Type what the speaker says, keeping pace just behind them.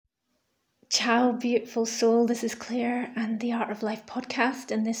Ciao, beautiful soul. This is Claire and the Art of Life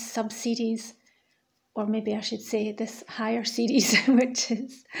podcast in this sub-series, or maybe I should say this higher series, which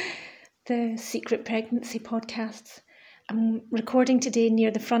is the Secret Pregnancy podcasts. I'm recording today near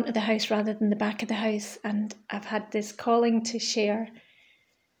the front of the house rather than the back of the house, and I've had this calling to share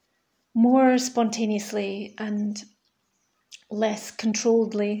more spontaneously and less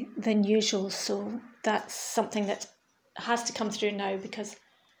controlledly than usual. So that's something that has to come through now because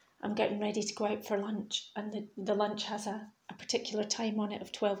I'm getting ready to go out for lunch, and the lunch has a particular time on it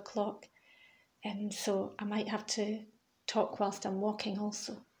of 12 o'clock. And so I might have to talk whilst I'm walking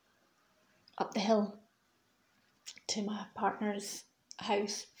also up the hill to my partner's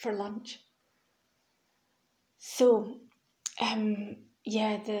house for lunch. So, the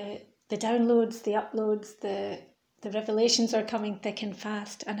downloads, the uploads, the revelations are coming thick and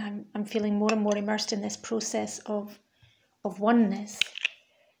fast, and I'm feeling more and more immersed in this process of oneness.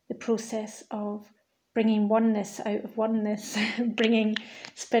 The process of bringing oneness out of oneness, bringing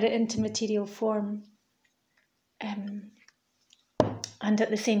spirit into material form, and at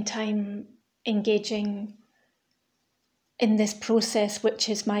the same time engaging in this process, which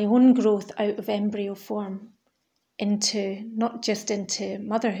is my own growth out of embryo form into, not just into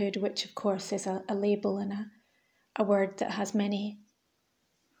motherhood, which of course is a label and a word that has many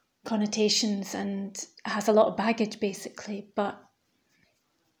connotations and has a lot of baggage basically, but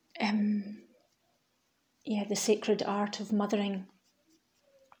the sacred art of mothering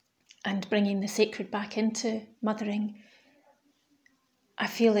and bringing the sacred back into mothering. I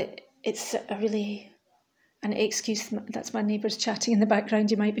feel it's a really an excuse. That's my neighbours chatting in the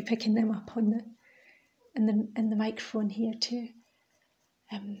background. You might be picking them up on in the microphone here too.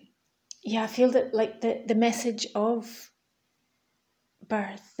 I feel that like the message of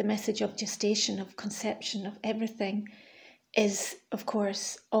birth, the message of gestation, of conception, of everything is, of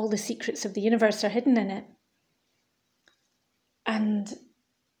course, all the secrets of the universe are hidden in it. And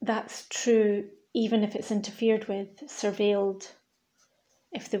that's true even if it's interfered with, surveilled,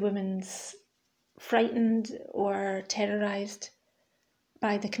 if the woman's frightened or terrorised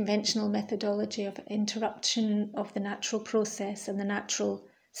by the conventional methodology of interruption of the natural process and the natural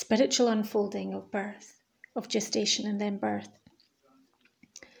spiritual unfolding of birth, of gestation and then birth.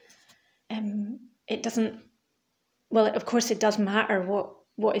 It doesn't, well, of course it does matter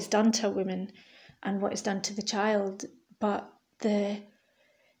what is done to a woman and what is done to the child, but in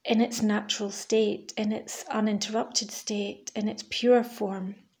its natural state, in its uninterrupted state, in its pure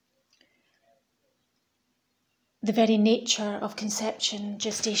form, the very nature of conception,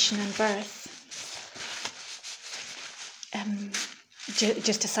 gestation and birth.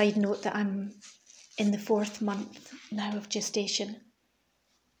 Just a side note that I'm in the 4th month now of gestation,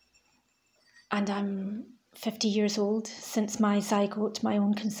 and I'm 50 years old since my zygote, my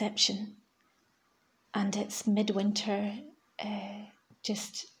own conception, and it's midwinter,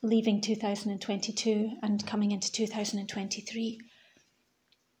 just leaving 2022 and coming into 2023.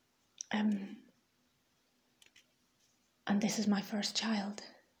 And this is my first child,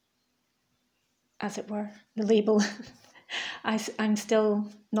 as it were, the label. I'm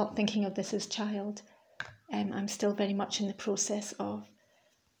still not thinking of this as child. I'm still very much in the process of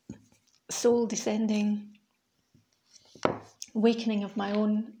soul descending, awakening of my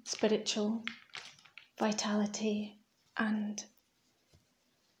own spiritual vitality and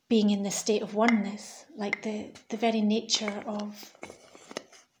being in this state of oneness, like the very nature of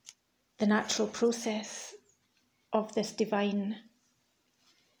the natural process of this divine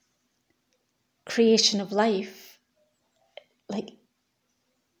creation of life. Like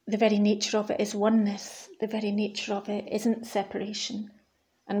the very nature of it is oneness, the very nature of it isn't separation.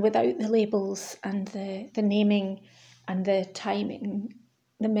 And without the labels and the naming and the timing,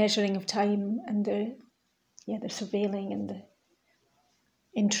 the measuring of time and the surveilling and the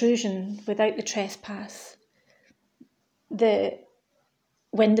intrusion, without the trespass,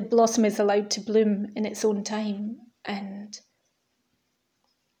 when the blossom is allowed to bloom in its own time and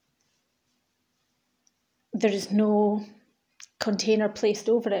there is no container placed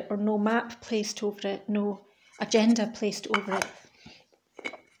over it or no map placed over it, no agenda placed over it.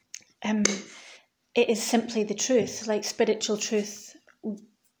 It is simply the truth, like spiritual truth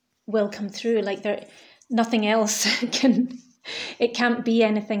will come through, like nothing else it can't be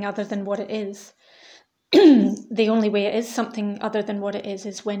anything other than what it is. The only way it is something other than what it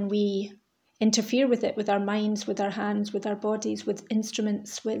is when we interfere with it, with our minds, with our hands, with our bodies, with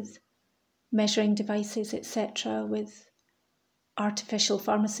instruments, with measuring devices, etc., with artificial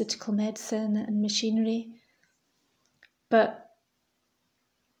pharmaceutical medicine and machinery. But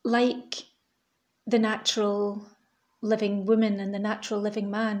like the natural living woman and the natural living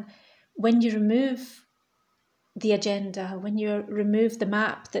man, when you remove the agenda, when you remove the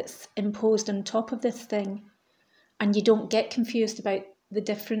map that's imposed on top of this thing, and you don't get confused about the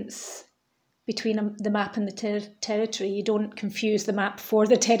difference between the map and the territory, you don't confuse the map for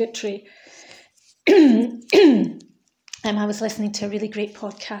the territory. I was listening to a really great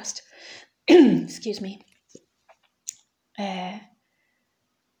podcast, excuse me,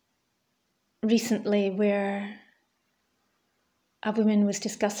 recently, where a woman was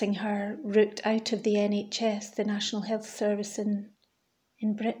discussing her route out of the NHS, the National Health Service in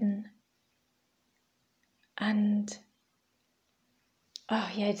Britain. And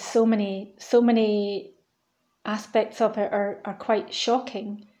so many aspects of it are quite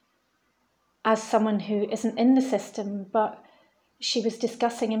shocking as someone who isn't in the system. But she was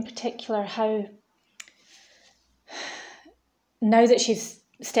discussing in particular how now that she's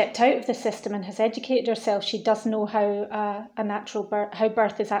stepped out of the system and has educated herself, she does know how a natural birth, how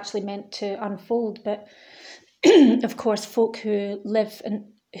birth is actually meant to unfold. But of course, folk who live and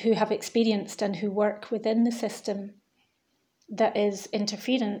who have experienced and who work within the system that is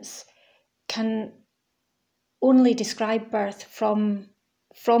interference can only describe birth from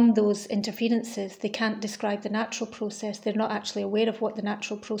those interferences. They can't describe the natural process. They're not actually aware of what the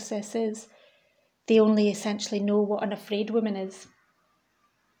natural process is. They only essentially know what an afraid woman is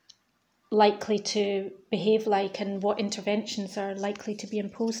likely to behave like and what interventions are likely to be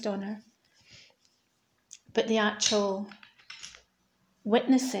imposed on her. But the actual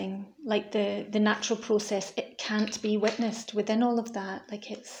witnessing, like the natural process, it can't be witnessed within all of that.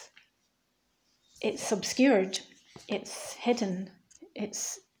 Like it's obscured, it's hidden,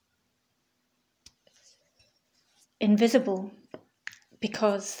 it's invisible,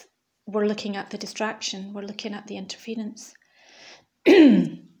 because we're looking at the distraction, we're looking at the interference.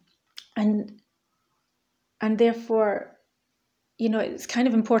 And therefore, it's kind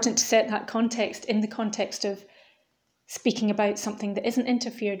of important to set that context in the context of speaking about something that isn't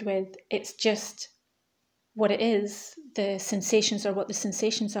interfered with. It's just what it is. The sensations are what the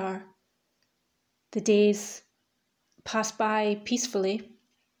sensations are. The days pass by peacefully,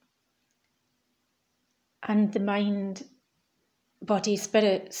 and the mind, body,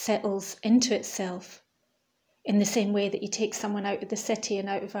 spirit settles into itself in the same way that you take someone out of the city and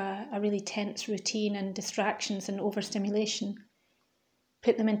out of a really tense routine and distractions and overstimulation,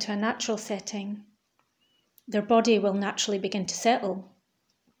 put them into a natural setting, their body will naturally begin to settle.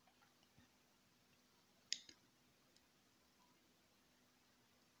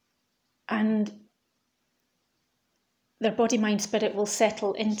 And their body, mind, spirit will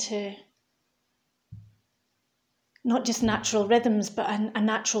settle into not just natural rhythms, but a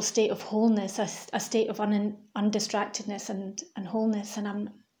natural state of wholeness, a state of undistractedness and wholeness. And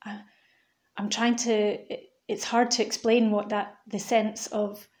I'm trying to, it's hard to explain what the sense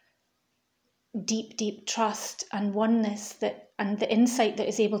of deep trust and oneness and the insight that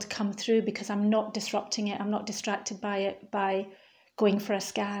is able to come through, because I'm not disrupting it. I'm not distracted by it by going for a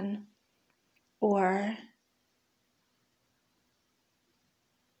scan or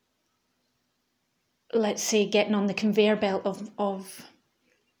let's say getting on the conveyor belt of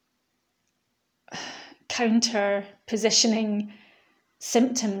counter positioning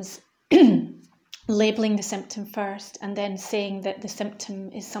symptoms, labeling the symptom first and then saying that the symptom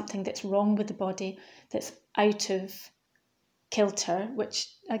is something that's wrong with the body, that's out of kilter, which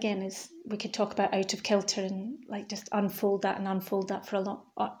again is, we could talk about out of kilter and like just unfold that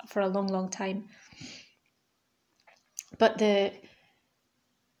for a long time. But the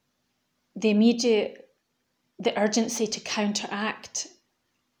urgency to counteract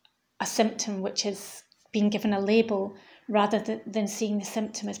a symptom which is being given a label, rather than seeing the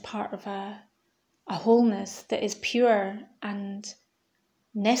symptom as part of a wholeness that is pure and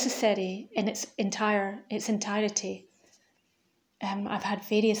necessary in its entirety. I've had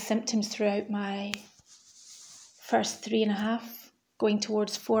various symptoms throughout my first 3.5, going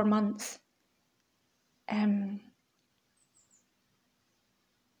towards 4 months.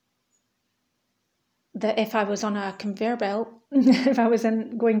 That if I was on a conveyor belt, if I was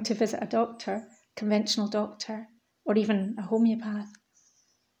going to visit a doctor, conventional doctor, or even a homeopath,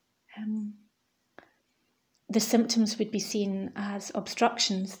 the symptoms would be seen as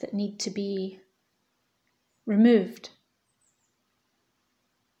obstructions that need to be removed.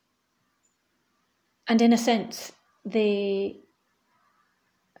 And in a sense, they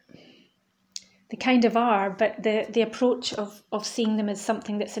kind of are, but the approach of seeing them as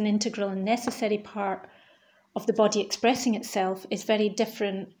something that's an integral and necessary part of the body expressing itself is very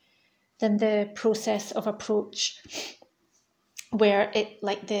different than the process of approach where it,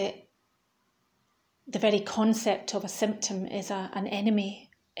 like the very concept of a symptom is an enemy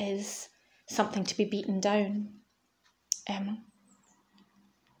is something to be beaten down.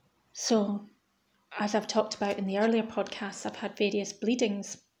 So, as I've talked about in the earlier podcasts, I've had various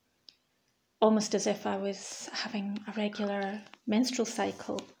bleedings, almost as if I was having a regular menstrual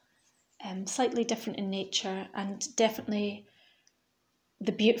cycle, slightly different in nature, and definitely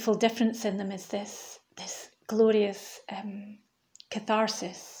the beautiful difference in them is this glorious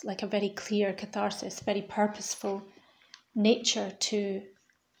catharsis, like a very clear catharsis, very purposeful nature to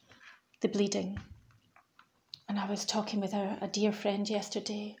the bleeding. And I was talking with a dear friend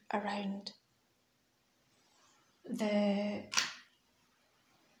yesterday around the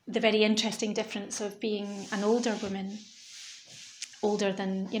very interesting difference of being an older woman, older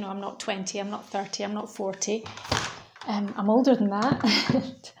than, I'm not 20, I'm not 30, I'm not 40. I'm older than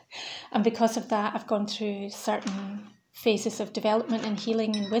that. And because of that, I've gone through certain phases of development and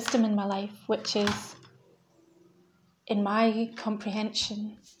healing and wisdom in my life, which is, in my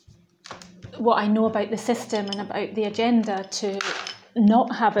comprehension, what I know about the system and about the agenda to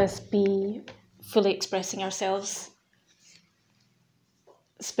not have us be fully expressing ourselves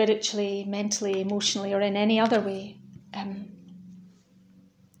spiritually, mentally, emotionally, or in any other way.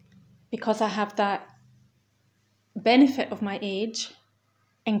 Because I have that benefit of my age,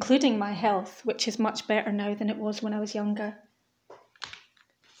 including my health, which is much better now than it was when I was younger,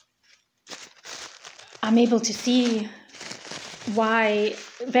 I'm able to see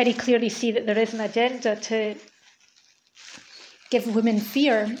very clearly see that there is an agenda to give women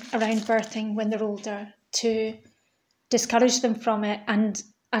fear around birthing when they're older, to discourage them from it, and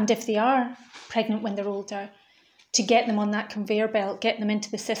if they are pregnant when they're older, to get them on that conveyor belt, get them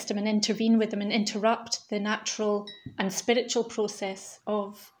into the system and intervene with them and interrupt the natural and spiritual process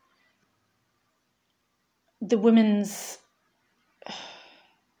of the woman's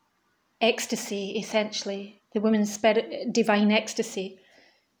ecstasy, essentially, the woman's divine ecstasy,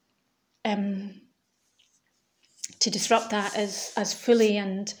 to disrupt that as fully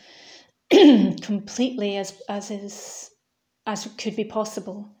and completely as could be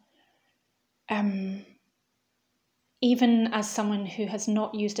possible. Even as someone who has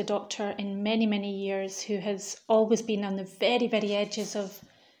not used a doctor in many, many years, who has always been on the very, very edges of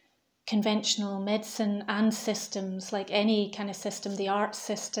conventional medicine and systems, like any kind of system, the art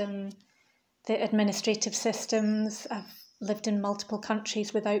system, the administrative systems. I've lived in multiple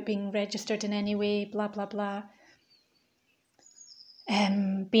countries without being registered in any way, blah, blah, blah.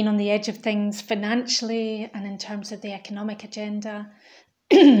 Been on the edge of things financially and in terms of the economic agenda,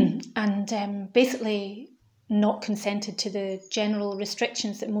 and basically not consented to the general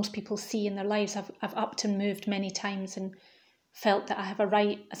restrictions that most people see in their lives. I've upped and moved many times and felt that I have a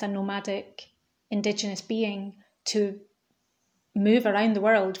right as a nomadic Indigenous being to move around the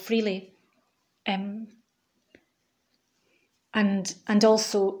world freely, and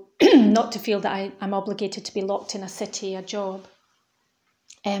also not to feel that I'm obligated to be locked in a city, a job,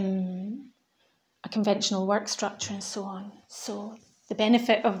 a conventional work structure and so on. So the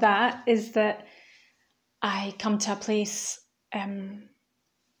benefit of that is that I come to a place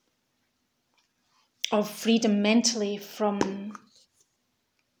of freedom mentally from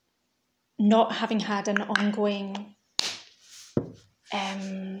not having had an ongoing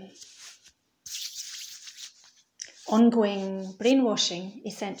brainwashing,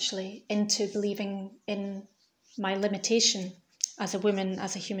 essentially, into believing in my limitation as a woman,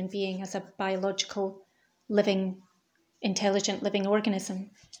 as a human being, as a biological, living, intelligent living organism.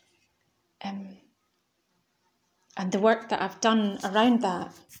 And the work that I've done around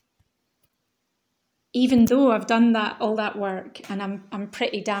that, even though I've done all that work, and I'm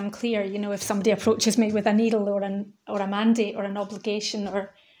pretty damn clear, if somebody approaches me with a needle or a mandate or an obligation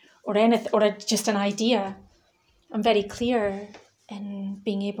or anything, or just an idea, I'm very clear in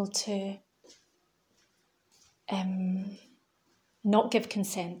being able to not give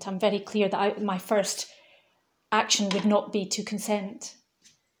consent. I'm very clear that my first action would not be to consent.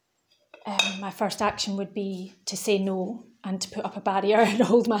 My first action would be to say no and to put up a barrier and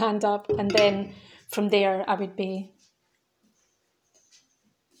hold my hand up, and then from there I would be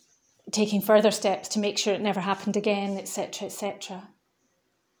taking further steps to make sure it never happened again, etc., etc.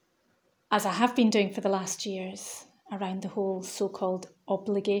 As I have been doing for the last years around the whole so-called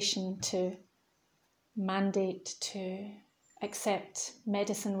obligation to mandate to accept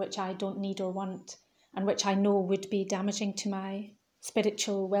medicine which I don't need or want, and which I know would be damaging to my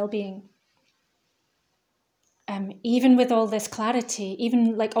spiritual well-being. Even with all this clarity,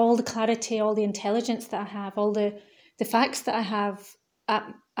 even like all the clarity, all the intelligence that I have, all the facts that I have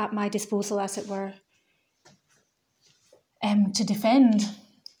at my disposal, as it were, to defend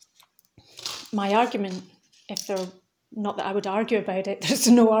my argument, if there not that I would argue about it. There's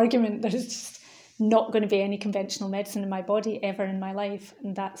no argument. There's just not going to be any conventional medicine in my body ever in my life.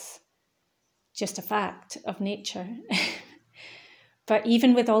 And that's just a fact of nature. But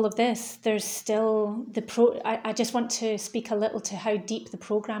even with all of this, there's still I just want to speak a little to how deep the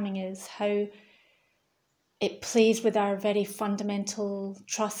programming is, how it plays with our very fundamental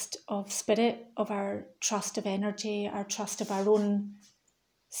trust of spirit, of our trust of energy, our trust of our own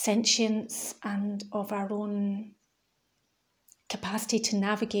sentience, and of our own capacity to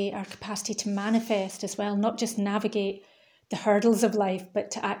navigate, our capacity to manifest as well, not just navigate the hurdles of life,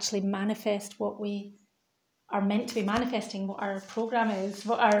 but to actually manifest what we are meant to be manifesting, what our program is,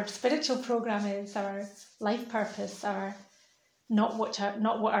 what our spiritual program is, our life purpose,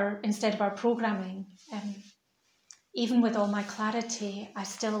 instead of our programming. Even with all my clarity, I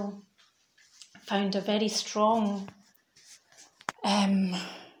still found a very strong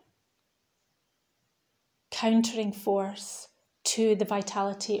countering force to the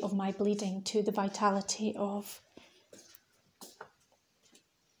vitality of my bleeding, to the vitality of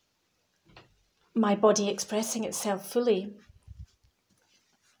my body expressing itself fully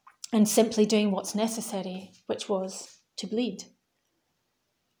and simply doing what's necessary, which was to bleed.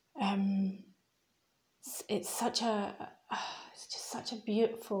 It's just such a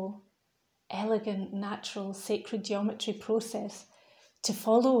beautiful, elegant, natural, sacred geometry process to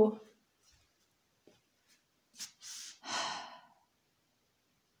follow.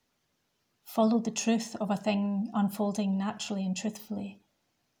 Follow the truth of a thing unfolding naturally and truthfully,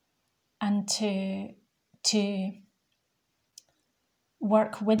 and to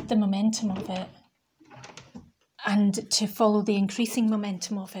work with the momentum of it and to follow the increasing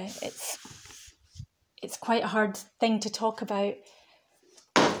momentum of it. It's quite a hard thing to talk about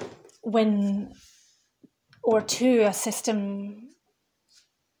to a system,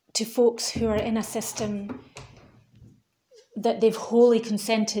 to folks who are in a system that they've wholly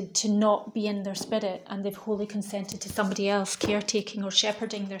consented to not be in their spirit, and they've wholly consented to somebody else caretaking or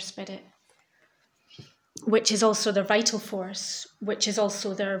shepherding their spirit, which is also their vital force, which is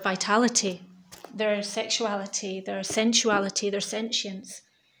also their vitality, their sexuality, their sensuality, their sentience.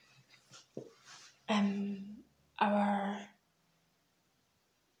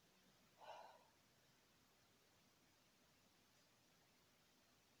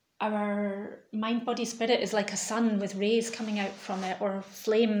 Our mind, body, spirit is like a sun with rays coming out from it, or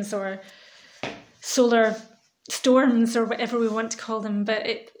flames, or solar storms, or whatever we want to call them. But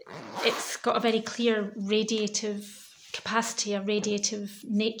it's got a very clear radiative capacity, a radiative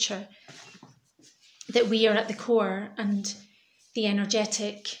nature, that we are at the core, and the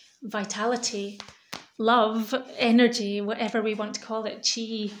energetic vitality, love, energy, whatever we want to call it,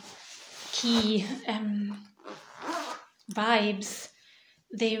 chi, ki, vibes,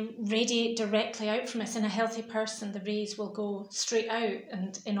 they radiate directly out from us. In a healthy person, the rays will go straight out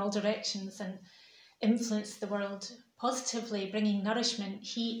and in all directions and influence the world positively, bringing nourishment,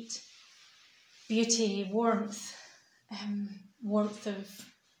 heat, beauty, warmth, warmth of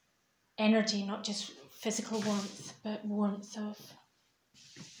energy, not just physical warmth, but warmth of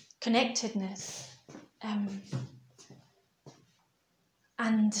connectedness.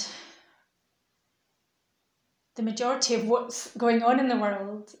 And the majority of what's going on in the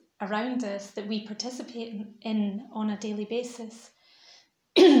world around us that we participate in on a daily basis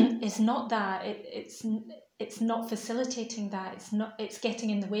is not that. It's not facilitating that. It's getting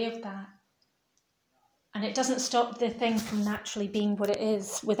in the way of that. And it doesn't stop the thing from naturally being what it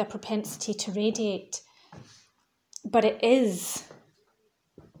is, with a propensity to radiate. But it is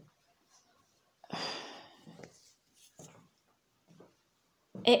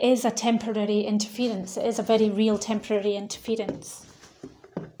a temporary interference. It is a very real temporary interference.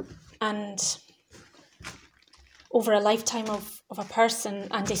 And over a lifetime of a person,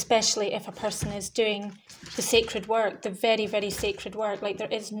 and especially if a person is doing the sacred work, the very, very sacred work, like there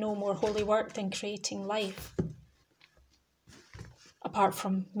is no more holy work than creating life, apart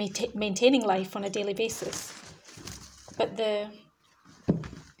from maintaining life on a daily basis. But the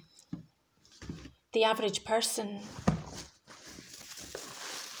average person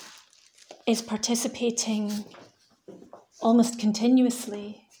is participating almost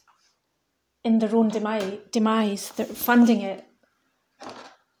continuously in their own demise. They're funding it,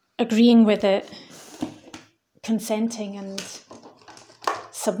 agreeing with it, consenting and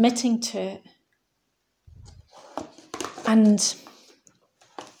submitting to it,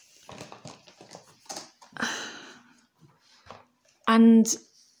 and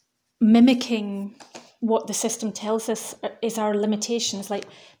mimicking what the system tells us is our limitations, like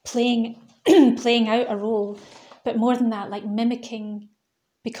playing out a role, but more than that, like mimicking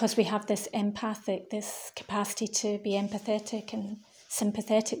because we have this capacity to be empathetic and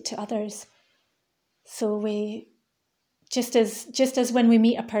sympathetic to others. So we, just as when we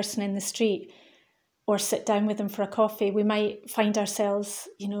meet a person in the street or sit down with them for a coffee, we might find ourselves,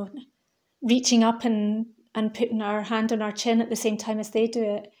 reaching up and putting our hand on our chin at the same time as they do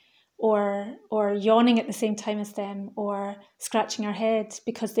it, or yawning at the same time as them, or scratching our head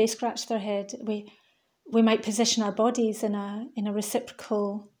because they scratch their head. We might position our bodies in a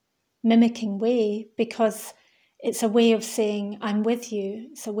reciprocal, mimicking way, because it's a way of saying, I'm with you.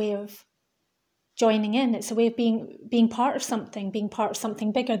 It's a way of joining in. It's a way of being part of something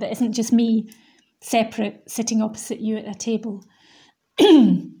bigger that isn't just me, separate, sitting opposite you at a table.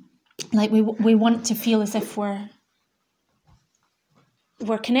 Like we want to feel as if we're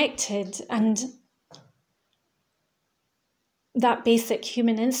connected, and that basic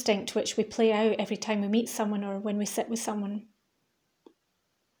human instinct which we play out every time we meet someone or when we sit with someone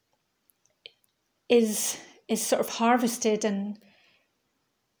is sort of harvested and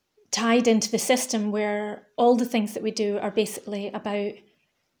tied into the system, where all the things that we do are basically about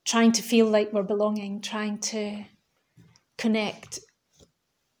trying to feel like we're belonging, trying to connect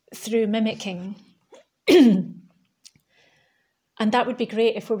through mimicking. And that would be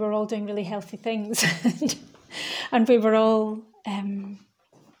great if we were all doing really healthy things and we were all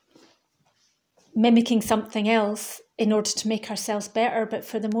mimicking something else in order to make ourselves better. But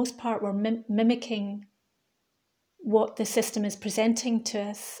for the most part, we're mimicking what the system is presenting to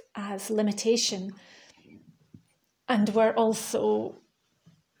us as limitation. And we're also,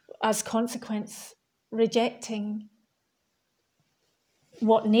 as consequence, rejecting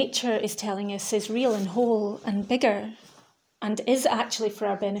what nature is telling us is real and whole and bigger and is actually for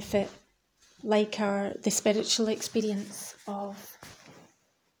our benefit, like the spiritual experience of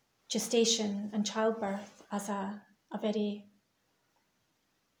gestation and childbirth as a very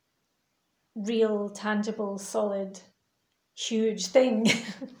real, tangible, solid, huge thing.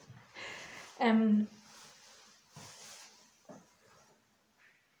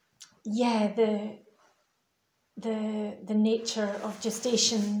 The nature of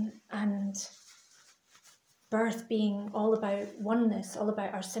gestation and birth being all about oneness, all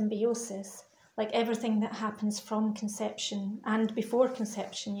about our symbiosis, like everything that happens from conception and before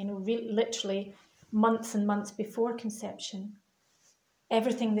conception, literally months and months before conception,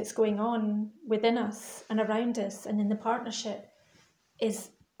 everything that's going on within us and around us and in the partnership is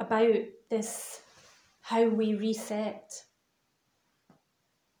about this, how we reset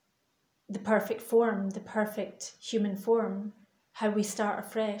the perfect form, the perfect human form, how we start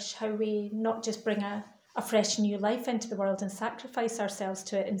afresh, how we not just bring a fresh new life into the world and sacrifice ourselves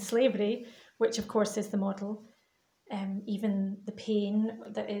to it in slavery, which of course is the model, even the pain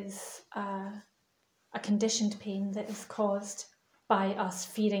that is a conditioned pain that is caused by us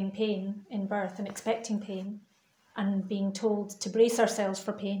fearing pain in birth and expecting pain and being told to brace ourselves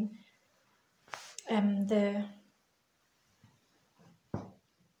for pain.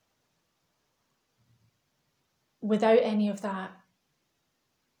 Without any of that,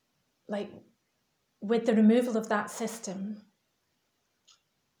 like with the removal of that system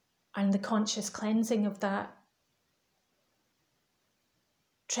and the conscious cleansing of that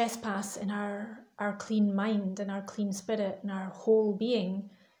trespass in our clean mind and our clean spirit and our whole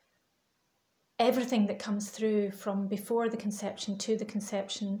being, everything that comes through from before the conception to the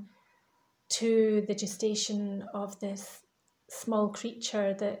gestation of this small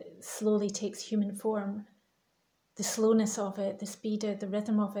creature that slowly takes human form, the slowness of it, the speed, the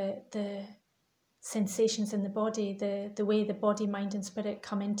rhythm of it, the sensations in the body, the way the body, mind and spirit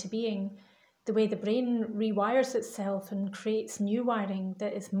come into being, the way the brain rewires itself and creates new wiring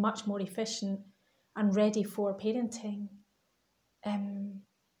that is much more efficient and ready for parenting.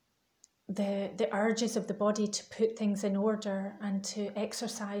 The urges of the body to put things in order and to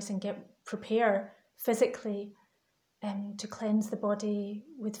exercise and prepare physically, to cleanse the body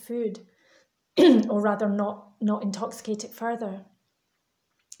with food, or rather not intoxicate it further,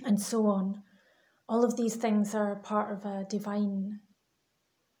 and so on. All of these things are part of a divine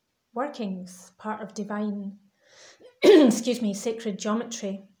workings, part of divine, sacred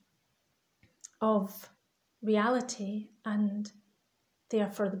geometry of reality, and they are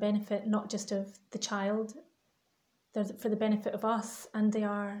for the benefit not just of the child, they're for the benefit of us, and they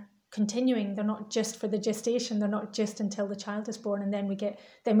are continuing. They're not just for the gestation, they're not just until the child is born and then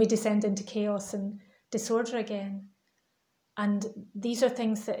we descend into chaos and disorder again. And these are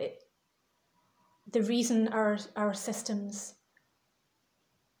things that the reason our systems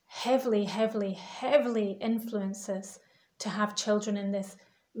heavily influence us to have children in this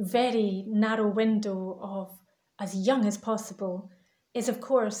very narrow window of as young as possible, is of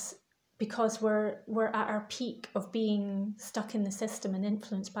course because we're at our peak of being stuck in the system and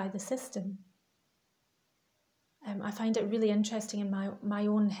influenced by the system. I find it really interesting in my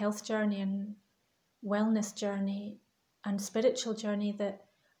own health journey and wellness journey and spiritual journey that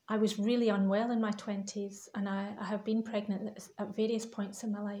I was really unwell in my 20s, and I have been pregnant at various points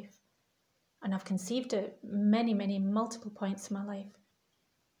in my life, and I've conceived at many multiple points in my life.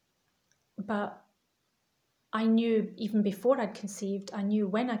 But I knew even before I'd conceived, I knew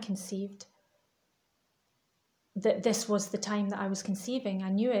when I conceived that this was the time that I was conceiving. I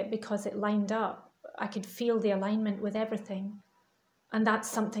knew it because it lined up. I could feel the alignment with everything. And that's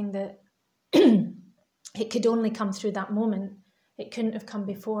something that it could only come through that moment. It couldn't have come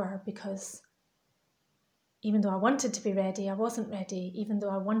before, because even though I wanted to be ready, I wasn't ready. Even though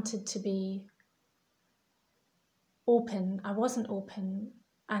I wanted to be open, I wasn't open.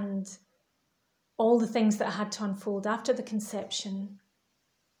 And all the things that had to unfold after the conception,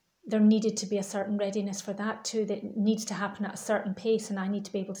 there needed to be a certain readiness for that too. That needs to happen at a certain pace, and I need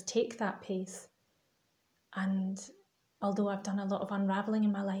to be able to take that pace. And although I've done a lot of unraveling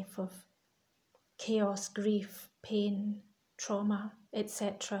in my life of chaos, grief, pain, trauma,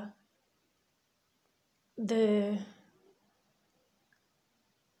 etc., the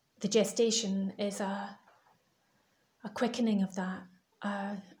gestation is a quickening of that,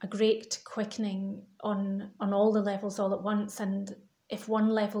 a great quickening on all the levels all at once. And if one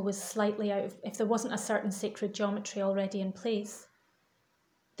level was slightly out of, if there wasn't a certain sacred geometry already in place,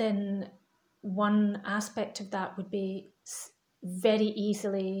 then one aspect of that would be very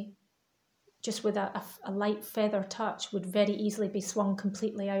easily, just with a light feather touch, would very easily be swung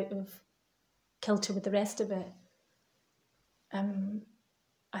completely out of kilter with the rest of it.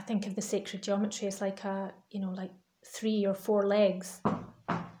 I think of the sacred geometry as like like 3 or 4 legs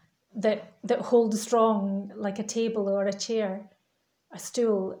that hold strong, like a table or a chair, a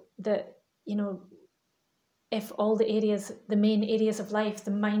stool, that, if all the areas, the main areas of life,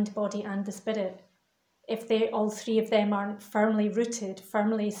 the mind, body and the spirit, if they, all 3 of them aren't firmly rooted,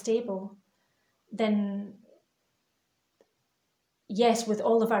 firmly stable, then yes, with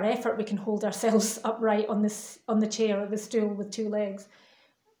all of our effort, we can hold ourselves upright on the chair or the stool with 2 legs,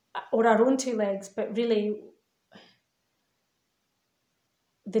 or our own 2 legs, but really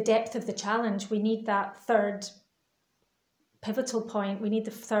the depth of the challenge, we need that third pivotal point. We need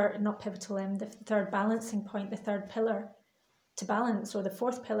the third, not pivotal, the third balancing point, the third pillar to balance, or the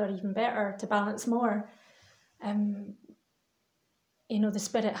 4th pillar, even better, to balance more. The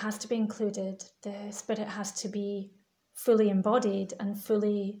spirit has to be included. The spirit has to be fully embodied and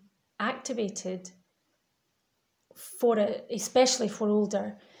fully activated for it, especially for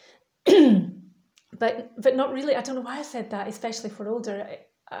older. But not really. I don't know why I said that, especially for older.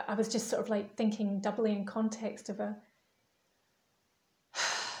 I was just sort of like thinking doubly in context of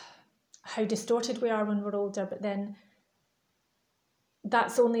how distorted we are when we're older, but then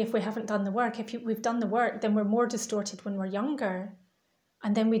that's only if we haven't done the work. If we've done the work, then we're more distorted when we're younger,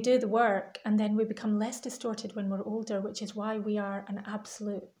 and then we do the work, and then we become less distorted when we're older, which is why we are an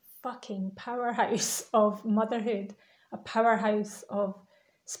absolute fucking powerhouse of motherhood, a powerhouse of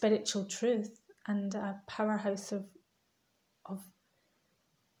spiritual truth, and a powerhouse of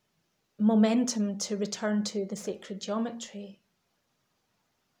momentum to return to the sacred geometry.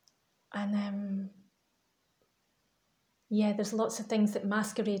 And there's lots of things that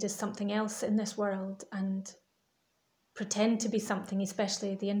masquerade as something else in this world and pretend to be something.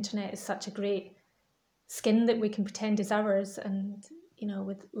 Especially the internet is such a great skin that we can pretend is ours, and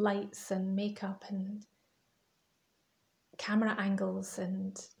with lights and makeup and camera angles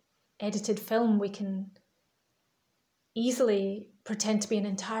and edited film, we can easily pretend to be an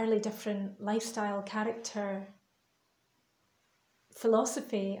entirely different lifestyle, character,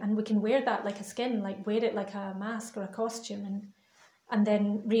 philosophy, and we can wear that like a skin, like wear it like a mask or a costume, and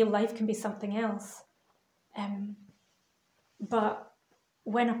then real life can be something else. But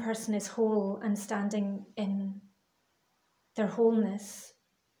when a person is whole and standing in their wholeness,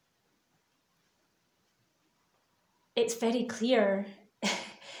 it's very clear.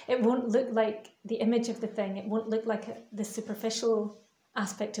 It won't look like the image of the thing. It won't look like the superficial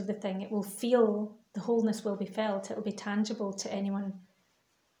aspect of the thing. It will feel, the wholeness will be felt. It will be tangible to anyone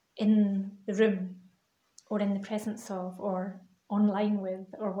in the room or in the presence of or online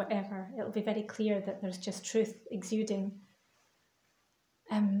with or whatever. It'll be very clear that there's just truth exuding.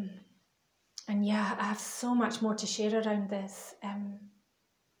 And yeah, I have so much more to share around this,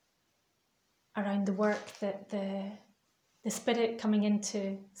 around the work that the spirit coming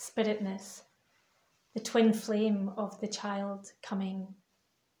into spiritness, the twin flame of the child coming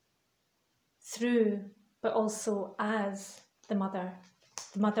through, but also as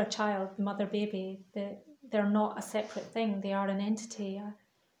the mother child, the mother baby. They're not a separate thing. They are an entity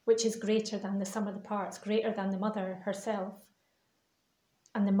which is greater than the sum of the parts, greater than the mother herself.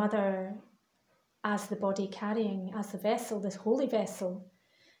 And the mother, as the body carrying, as the vessel, this holy vessel,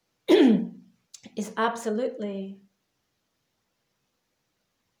 is absolutely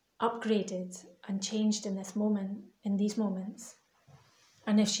upgraded and changed in this moment, in these moments.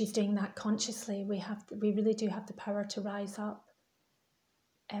 And if she's doing that consciously, we really do have the power to rise up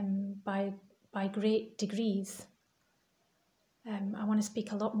by great degrees. I want to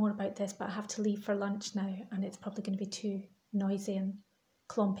speak a lot more about this, but I have to leave for lunch now, and it's probably going to be too noisy and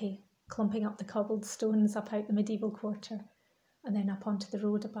clumping up the cobblestones up out the medieval quarter and then up onto the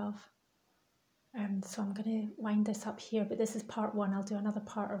road above. So I'm going to wind this up here, but this is part 1. I'll do another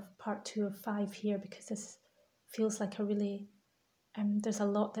part 2 of 5 here, because this feels like a really, there's a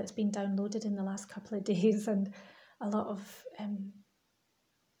lot that's been downloaded in the last couple of days, and a lot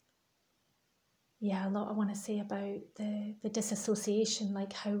I want to say about the disassociation,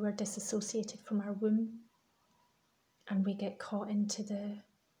 like how we're disassociated from our womb, and we get caught into the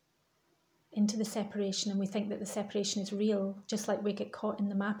separation, and we think that the separation is real, just like we get caught in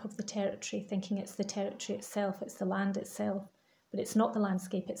the map of the territory, thinking it's the territory itself, it's the land itself, but it's not the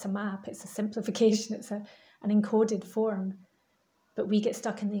landscape, it's a map, it's a simplification, it's an encoded form. But we get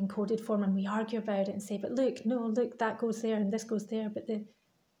stuck in the encoded form and we argue about it and say, but look, that goes there and this goes there, but the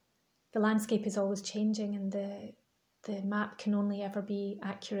landscape is always changing, and the map can only ever be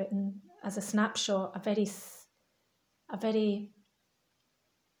accurate and as a snapshot, a very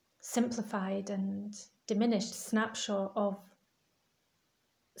simplified and diminished snapshot of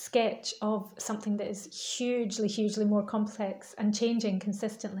sketch of something that is hugely more complex and changing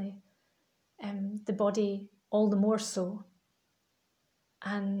consistently. The body all the more so,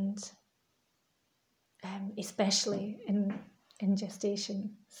 and especially in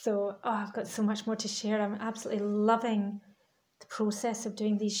gestation. So I've got so much more to share. I'm absolutely loving the process of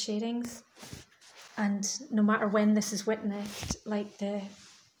doing these sharings, and no matter when this is witnessed, like the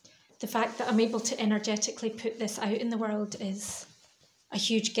fact that I'm able to energetically put this out in the world is a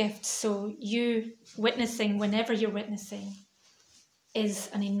huge gift. So you witnessing, whenever you're witnessing, is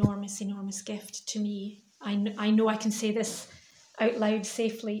an enormous gift to me. I know I can say this out loud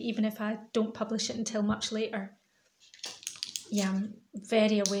safely, even if I don't publish it until much later. Yeah, I'm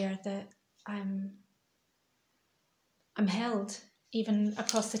very aware that I'm held, even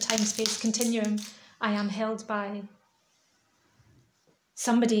across the time-space continuum. I am held by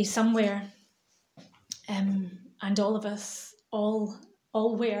somebody somewhere, and all of us, all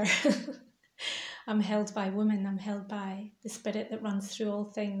where. I'm held by woman, I'm held by the spirit that runs through all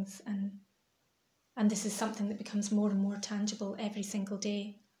things, and this is something that becomes more and more tangible every single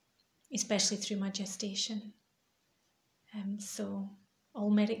day, especially through my gestation. So all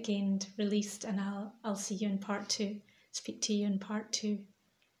merit gained, released, and I'll see you in part 2, speak to you in part 2.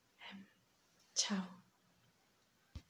 Ciao.